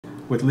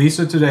With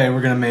Lisa today, we're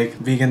gonna make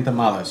vegan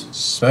tamales.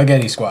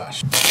 Spaghetti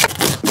squash.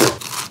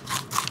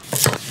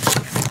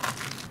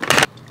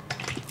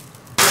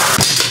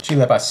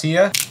 Chile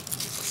pasilla.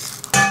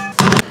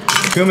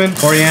 Cumin,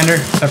 coriander,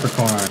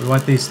 peppercorn. We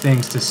want these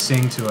things to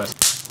sing to us.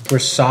 We're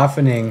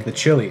softening the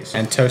chilies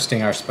and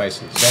toasting our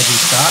spices. Veggie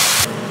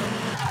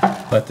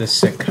stock. Let this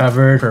sit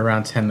covered for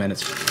around 10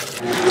 minutes.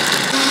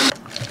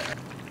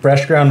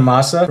 Fresh ground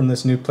masa from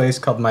this new place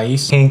called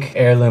Mais. Pink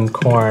heirloom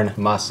corn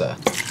masa.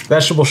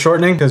 Vegetable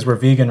shortening, because we're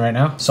vegan right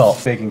now.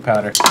 Salt, baking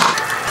powder.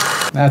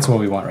 That's what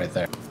we want right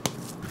there.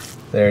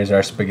 There's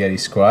our spaghetti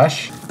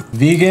squash.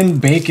 Vegan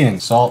bacon,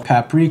 salt,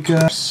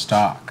 paprika,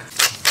 stock.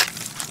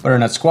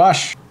 Butternut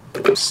squash,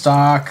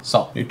 stock,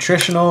 salt.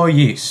 Nutritional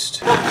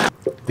yeast.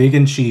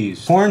 Vegan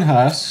cheese. Corn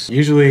husks.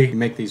 Usually you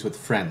make these with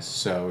friends,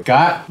 so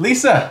got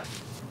Lisa.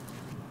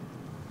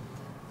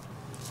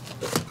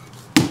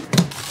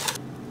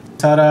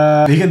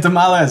 Ta-da! Vegan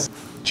tamales.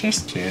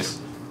 Cheers. Cheers.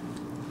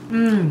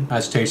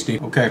 That's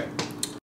tasty. Okay.